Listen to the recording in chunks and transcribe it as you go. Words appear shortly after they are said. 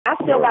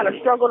still got to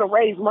struggle to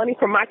raise money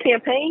for my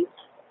campaign?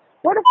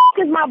 Where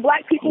the is my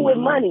black people with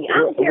money? I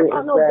don't care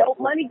about no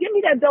dope money. Give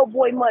me that dope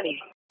boy money.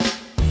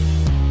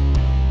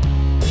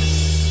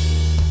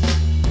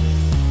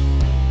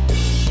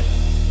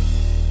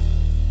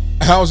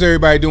 How's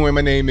everybody doing?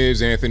 My name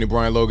is Anthony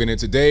Brian Logan, and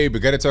today we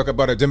got to talk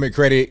about a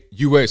Democratic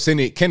U.S.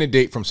 Senate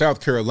candidate from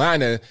South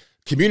Carolina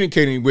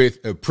communicating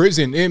with a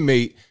prison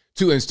inmate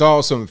to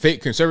install some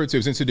fake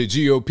conservatives into the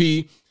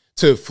GOP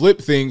to flip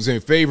things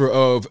in favor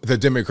of the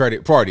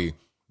Democratic Party.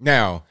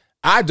 Now,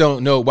 I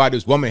don't know why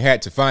this woman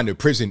had to find a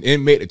prison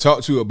inmate to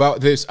talk to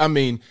about this. I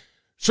mean,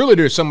 surely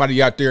there's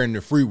somebody out there in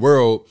the free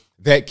world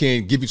that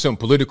can give you some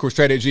political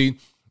strategy.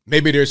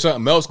 Maybe there's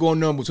something else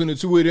going on between the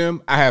two of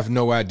them. I have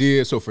no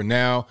idea. So for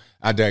now,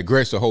 I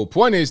digress. The whole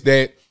point is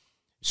that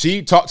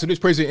she talked to this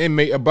prison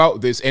inmate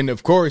about this. And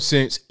of course,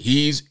 since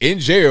he's in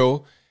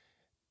jail,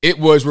 it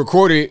was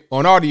recorded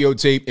on audio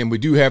tape, and we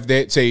do have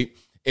that tape.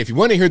 If you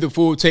want to hear the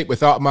full tape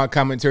without my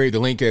commentary, the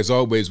link, as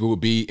always, will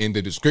be in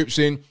the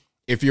description.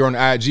 If you're on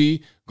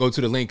IG, go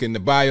to the link in the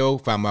bio,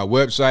 find my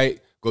website,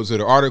 go to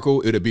the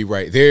article. It'll be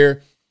right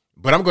there.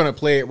 But I'm going to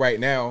play it right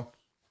now.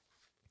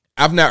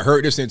 I've not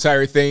heard this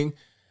entire thing.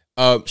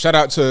 Shout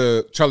out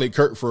to Charlie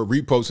Kirk for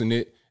reposting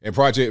it, and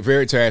Project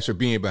Veritas for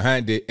being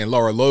behind it, and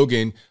Laura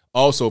Logan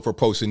also for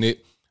posting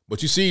it.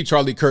 But you see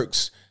Charlie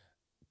Kirk's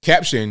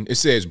caption, it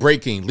says,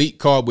 breaking, leak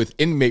call with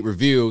inmate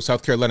reveals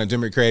South Carolina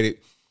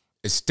Democratic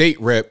state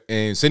rep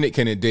and Senate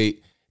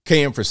candidate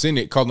KM for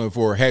Senate calling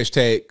for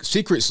hashtag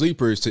secret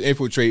sleepers to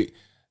infiltrate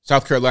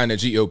South Carolina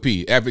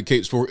GOP,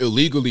 advocates for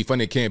illegally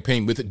funded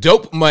campaign with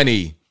dope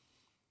money.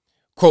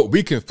 Quote,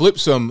 we can flip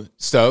some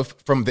stuff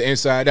from the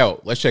inside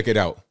out. Let's check it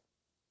out.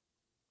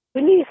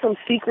 We need some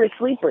secret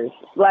sleepers.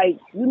 Like,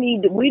 we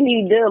need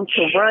them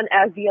to run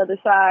as the other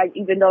side,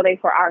 even though they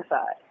for our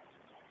side.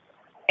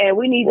 And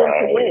we need them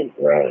to win.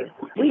 Right.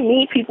 We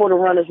need people to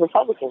run as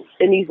Republicans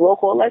in these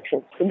local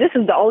elections. And this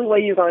is the only way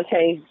you're going to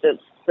change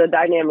the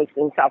dynamics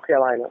in South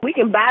Carolina. We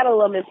can battle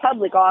them in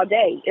public all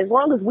day. As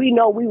long as we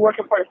know we're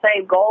working for the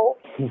same goal,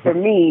 for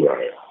me,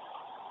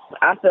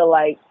 I feel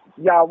like,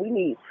 y'all, we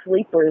need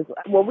sleepers.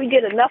 When we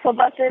get enough of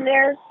us in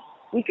there,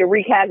 we can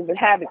wreak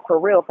havoc for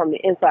real from the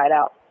inside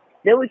out.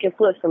 Then we can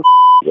flip some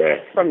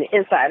from the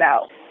inside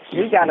out.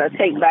 We got to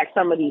take back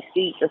some of these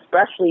seats,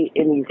 especially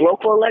in these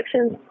local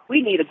elections.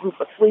 We need a group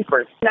of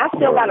sleepers. And I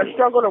still got to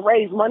struggle to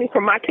raise money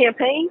for my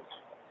campaign.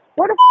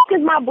 Where the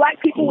is my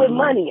black people with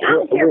money? I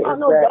don't care about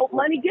no dope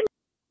money. Give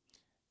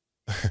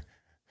me.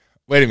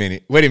 Wait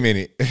a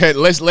minute.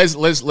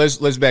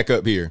 Let's back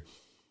up here.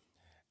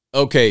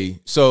 Okay,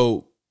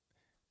 so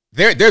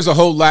there's a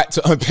whole lot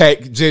to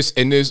unpack just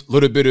in this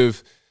little bit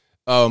of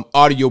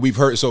audio we've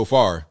heard so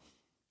far.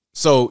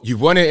 So you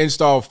want to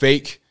install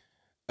fake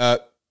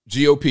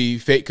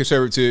GOP, fake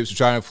conservatives to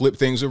try and flip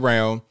things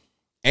around,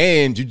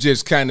 and you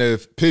just kind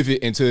of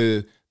pivot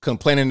into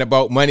complaining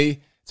about money,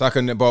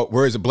 talking about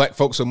where's the black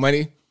folks of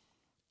money.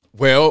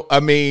 Well, I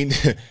mean,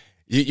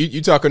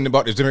 you talking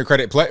about this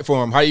Democratic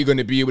platform. How are you going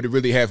to be able to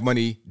really have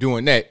money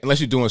doing that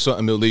unless you're doing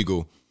something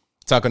illegal?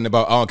 Talking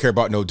about, I don't care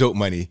about no dope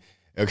money.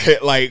 Okay,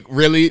 like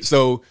really?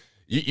 So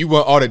you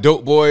want all the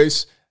dope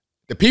boys,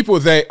 the people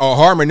that are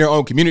harming their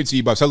own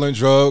community by selling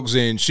drugs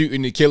and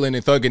shooting and killing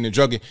and thugging and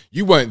drugging,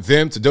 you want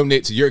them to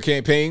donate to your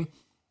campaign?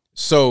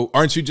 So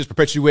aren't you just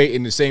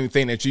perpetuating the same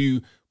thing that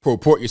you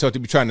purport yourself to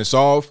be trying to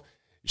solve?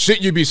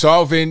 Shouldn't you be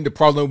solving the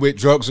problem with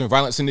drugs and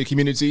violence in the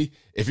community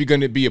if you're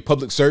going to be a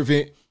public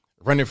servant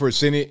running for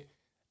Senate?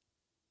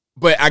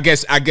 But I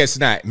guess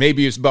not.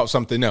 Maybe it's about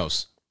something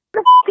else.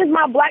 Where the is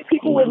my black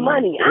people with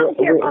money? I don't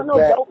care about no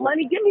dope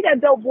money. Give me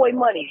that dope boy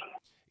money.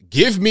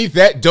 Give me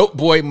that dope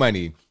boy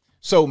money.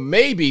 So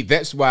maybe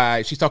that's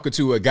why she's talking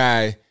to a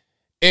guy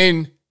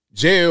in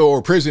jail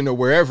or prison or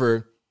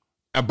wherever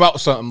about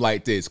something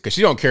like this, because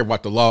she don't care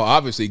about the law,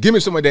 obviously. Give me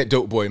some of that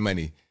dope boy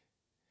money.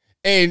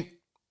 And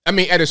I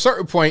mean, at a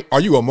certain point, are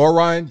you a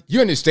moron?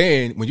 You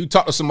understand when you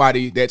talk to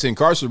somebody that's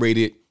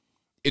incarcerated,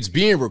 it's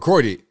being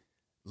recorded.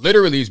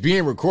 Literally, it's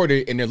being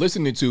recorded, and they're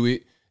listening to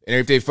it. And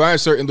if they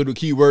find certain little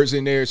keywords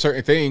in there,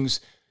 certain things,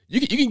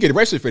 you can get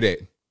arrested for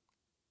that.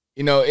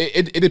 You know,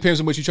 it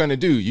depends on what you're trying to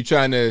do. You're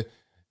trying to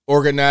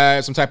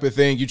organize some type of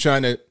thing. You're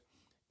trying to,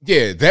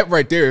 yeah, that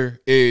right there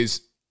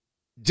is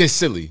just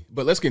silly.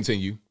 But let's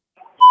continue.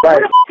 Where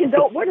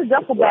the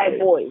duffel bag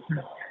boys?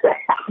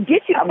 Find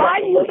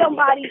you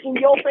somebody in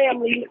your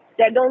family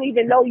that don't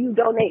even know you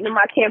donating to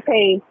my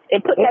campaign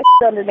and put that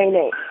under their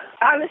name.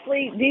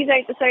 Honestly, these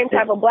ain't the same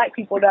type of black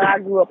people that I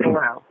grew up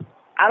around.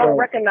 I don't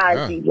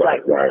recognize these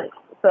black people.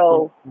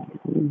 So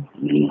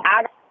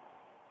I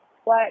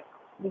black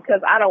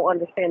because I don't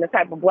understand the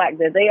type of black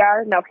that they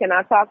are. Now, can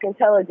I talk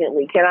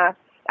intelligently?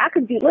 I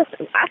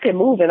can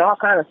move in all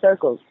kind of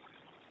circles,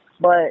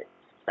 but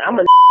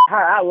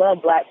I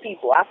love black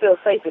people. I feel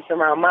safest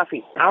around my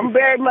people. I'm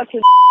very much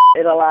in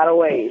a lot of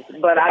ways,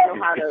 but I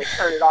know how to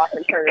turn it off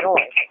and turn it on.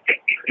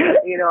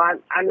 You know,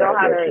 I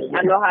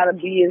know how to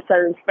be in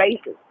certain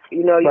spaces.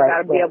 You know, you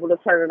got to be able to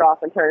turn it off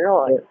and turn it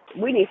on.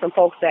 We need some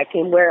folks that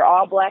can wear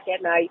all black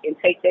at night and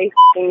take their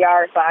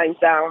yard signs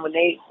down when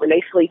they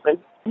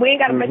sleeping. We ain't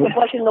got to make a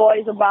bunch of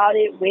noise about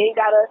it. We ain't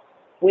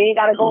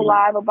gotta go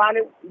live about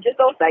it. Just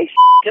don't say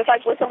just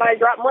like when somebody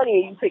drop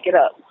money and you pick it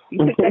up.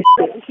 You pick that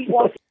up and keep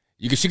walking.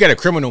 She got a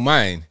criminal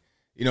mind.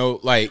 You know,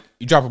 like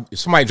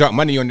somebody drop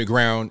money on the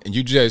ground and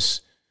you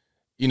just,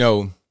 you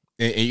know,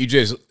 and you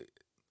just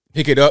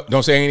pick it up,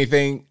 don't say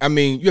anything. I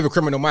mean, you have a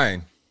criminal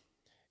mind.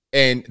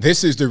 And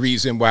this is the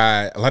reason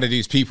why a lot of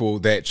these people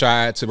that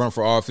try to run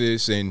for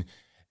office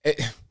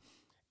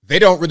they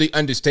don't really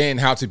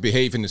understand how to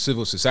behave in the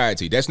civil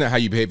society. That's not how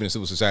you behave in the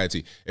civil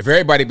society. If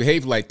everybody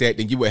behaved like that,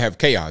 then you would have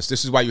chaos.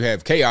 This is why you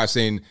have chaos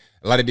in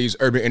a lot of these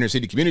urban inner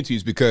city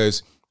communities,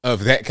 because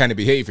of that kind of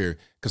behavior,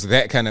 because of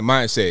that kind of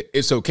mindset.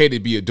 It's okay to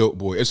be a dope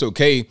boy. It's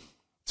okay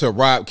to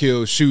rob,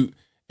 kill, shoot,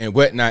 and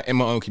whatnot in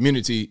my own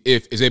community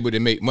if it's able to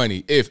make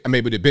money, if I'm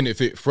able to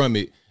benefit from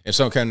it in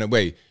some kind of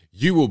way.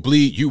 You will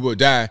bleed, you will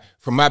die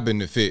for my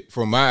benefit,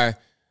 for my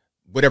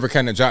whatever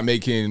kind of job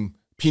making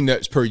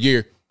peanuts per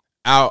year.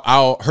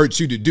 I'll hurt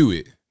you to do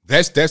it.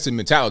 That's the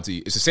mentality.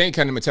 It's the same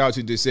kind of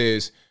mentality that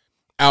says,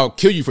 I'll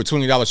kill you for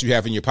 $20 you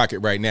have in your pocket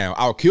right now.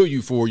 I'll kill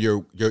you for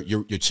your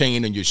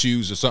chain and your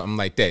shoes or something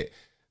like that.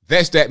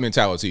 That's that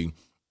mentality.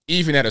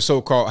 Even at a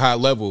so-called high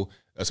level,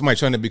 somebody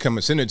trying to become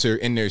a senator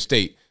in their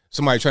state,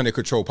 somebody trying to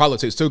control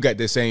politics, still got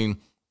the same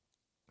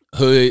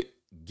hood,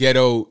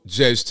 ghetto,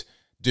 just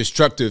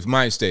destructive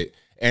mindset.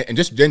 And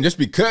just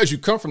because you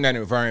come from that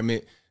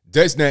environment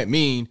does not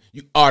mean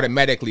you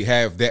automatically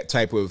have that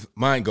type of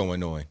mind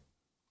going on.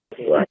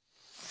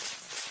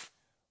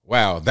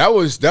 Wow, that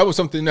was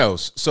something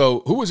else.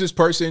 So who was this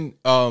person?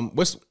 Hold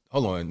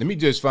on, let me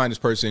just find this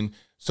person.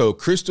 So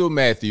Crystal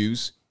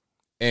Matthews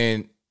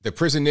and the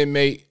prison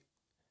inmate.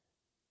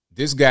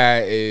 This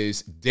guy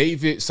is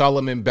David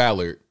Solomon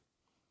Ballard,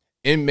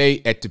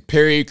 inmate at the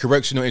Perry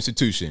Correctional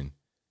Institution.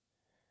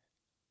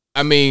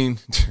 I mean,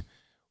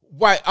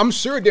 why? I'm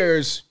sure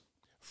there's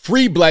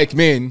free black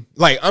men.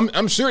 Like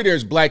I'm sure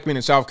there's black men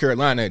in South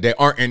Carolina that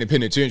aren't in the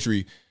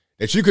penitentiary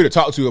that you could have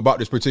talked to about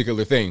this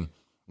particular thing.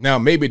 Now,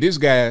 maybe this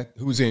guy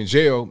who's in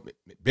jail,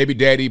 baby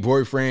daddy,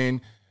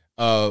 boyfriend,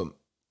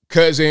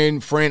 cousin,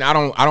 friend, I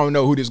don't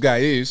know who this guy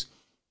is.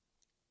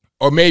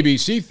 Or maybe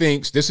she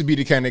thinks this would be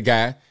the kind of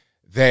guy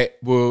that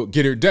will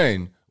get her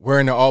done,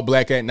 wearing the all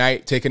black at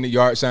night, taking the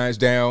yard signs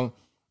down,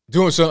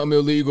 doing something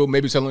illegal,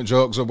 maybe selling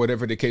drugs or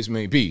whatever the case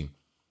may be.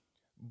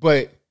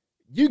 But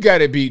you got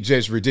to be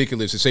just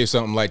ridiculous to say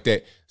something like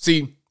that.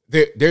 See,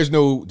 there's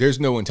no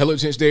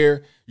intelligence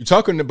there. You're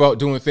talking about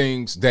doing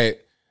things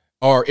that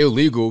are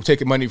illegal,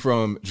 taking money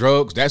from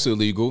drugs, that's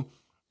illegal.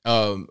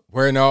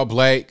 Wearing all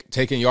black,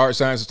 taking yard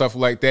signs and stuff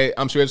like that.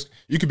 I'm sure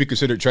you could be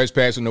considered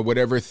trespassing or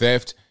whatever,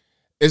 theft.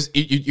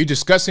 You're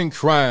discussing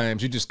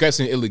crimes, you're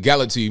discussing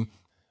illegality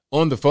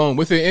on the phone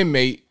with an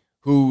inmate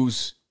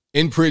who's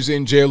in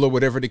prison, jail, or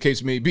whatever the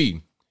case may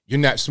be. You're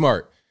not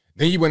smart.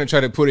 Then you want to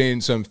try to put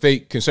in some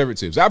fake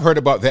conservatives. I've heard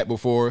about that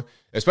before,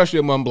 especially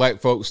among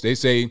black folks. They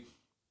say,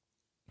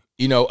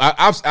 you know,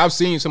 I've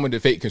seen some of the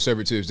fake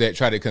conservatives that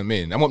try to come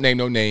in. I won't name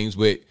no names,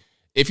 but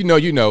if you know,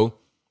 you know.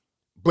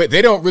 But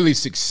they don't really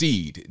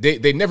succeed.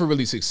 They never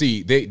really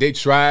succeed. They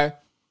try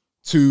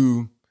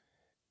to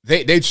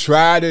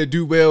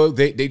do well.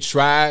 They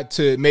try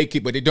to make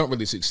it, but they don't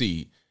really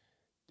succeed.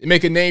 They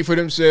make a name for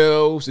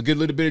themselves, they get a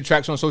little bit of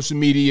traction on social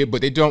media,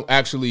 but they don't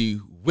actually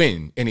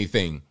win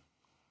anything.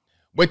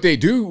 What they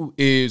do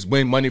is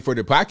win money for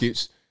their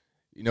pockets.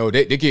 You know,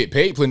 they get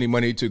paid plenty of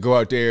money to go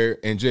out there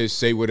and just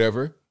say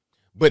whatever,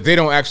 but they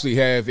don't actually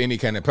have any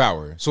kind of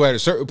power. So at a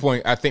certain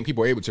point, I think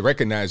people are able to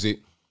recognize it.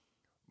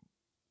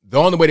 The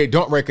only way they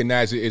don't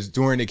recognize it is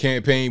during the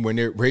campaign when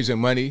they're raising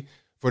money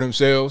for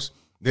themselves.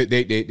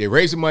 They're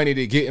raising money,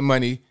 they're getting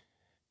money,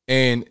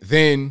 and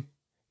then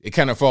it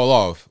kind of fall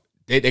off.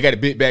 They got a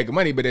big bag of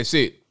money, but that's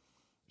it.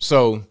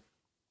 So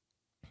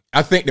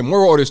I think the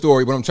moral of the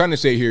story, what I'm trying to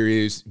say here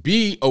is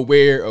be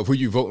aware of who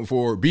you're voting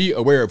for. Be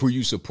aware of who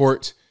you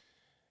support.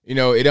 You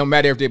know, it don't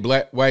matter if they're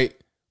black, white,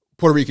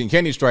 Puerto Rican,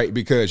 candy stripe,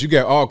 because you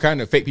got all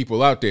kind of fake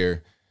people out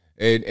there.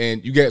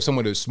 And you got some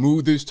of the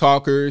smoothest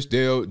talkers.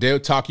 They'll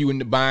talk you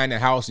into buying a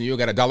house and you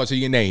got $1 to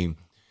your name.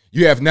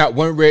 You have not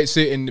one red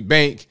cent in the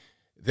bank.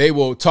 They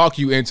will talk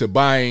you into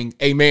buying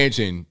a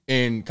mansion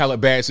in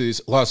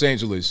Calabasas, Los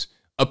Angeles,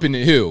 up in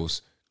the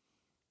hills.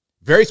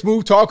 Very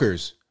smooth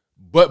talkers,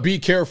 but be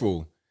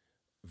careful.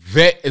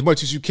 Vet as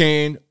much as you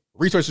can,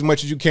 research as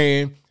much as you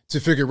can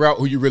to figure out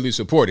who you're really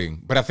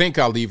supporting. But I think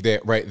I'll leave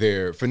that right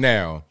there for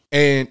now.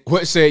 And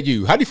what say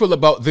you? How do you feel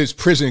about this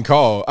prison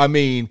call? I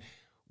mean,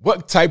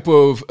 what type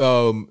of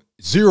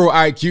zero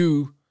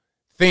IQ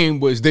thing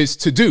was this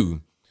to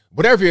do?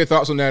 Whatever your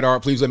thoughts on that are,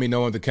 please let me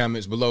know in the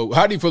comments below.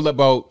 How do you feel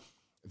about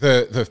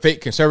the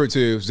fake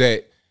conservatives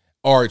that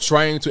are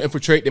trying to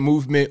infiltrate the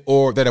movement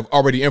or that have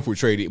already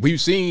infiltrated?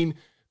 We've seen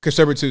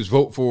conservatives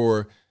vote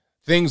for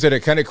things that are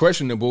kind of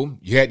questionable.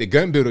 You had the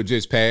gun bill that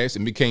just passed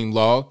and became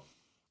law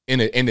in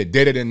the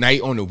dead of the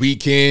night on the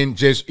weekend.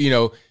 Just, you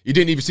know, you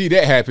didn't even see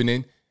that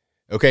happening.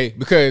 Okay,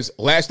 because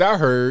last I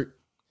heard,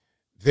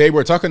 they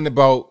were talking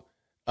about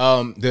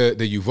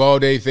the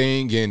Uvalde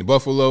thing and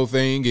Buffalo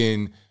thing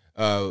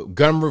and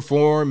gun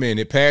reform, and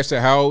it passed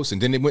the House,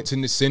 and then it went to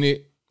the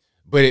Senate.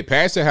 But it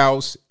passed the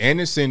House and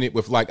the Senate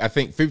with, like, I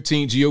think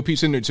 15 GOP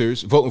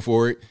senators voting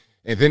for it,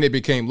 and then it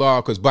became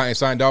law because Biden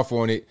signed off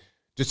on it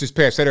just this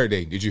past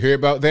Saturday. Did you hear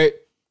about that?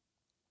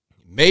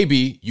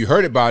 Maybe you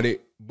heard about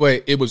it,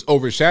 but it was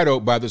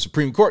overshadowed by the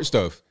Supreme Court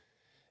stuff.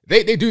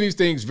 They do these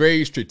things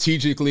very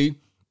strategically,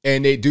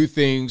 and they do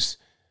things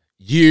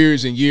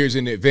years and years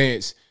in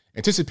advance,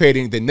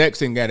 anticipating the next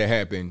thing got to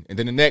happen, and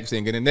then the next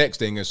thing, and the next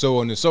thing, and so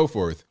on and so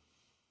forth.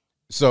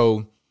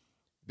 So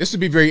this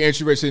would be very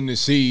interesting to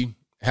see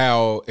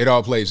how it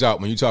all plays out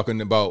when you're talking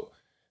about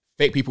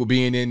fake people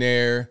being in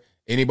there.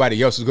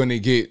 Anybody else is going to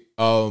get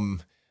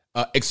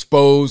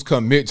exposed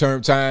come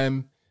midterm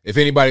time. If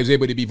anybody's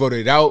able to be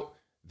voted out,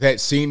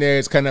 that's seen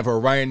as kind of a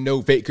Ryan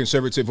No fake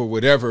conservative or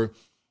whatever.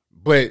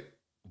 But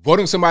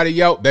voting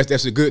somebody out,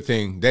 that's a good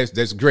thing.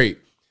 That's great.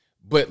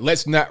 But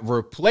let's not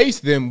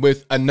replace them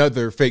with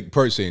another fake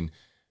person.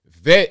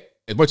 Vet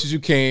as much as you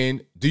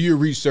can, do your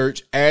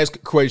research,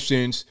 ask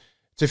questions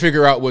to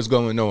figure out what's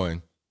going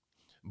on.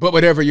 But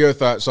whatever your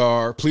thoughts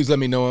are, please let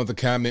me know in the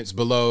comments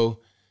below.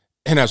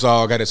 And that's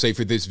all I got to say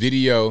for this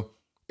video.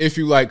 If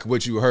you like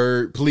what you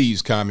heard,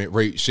 please comment,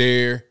 rate,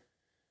 share,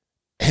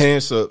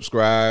 and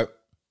subscribe.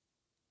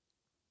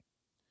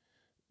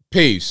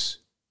 Peace.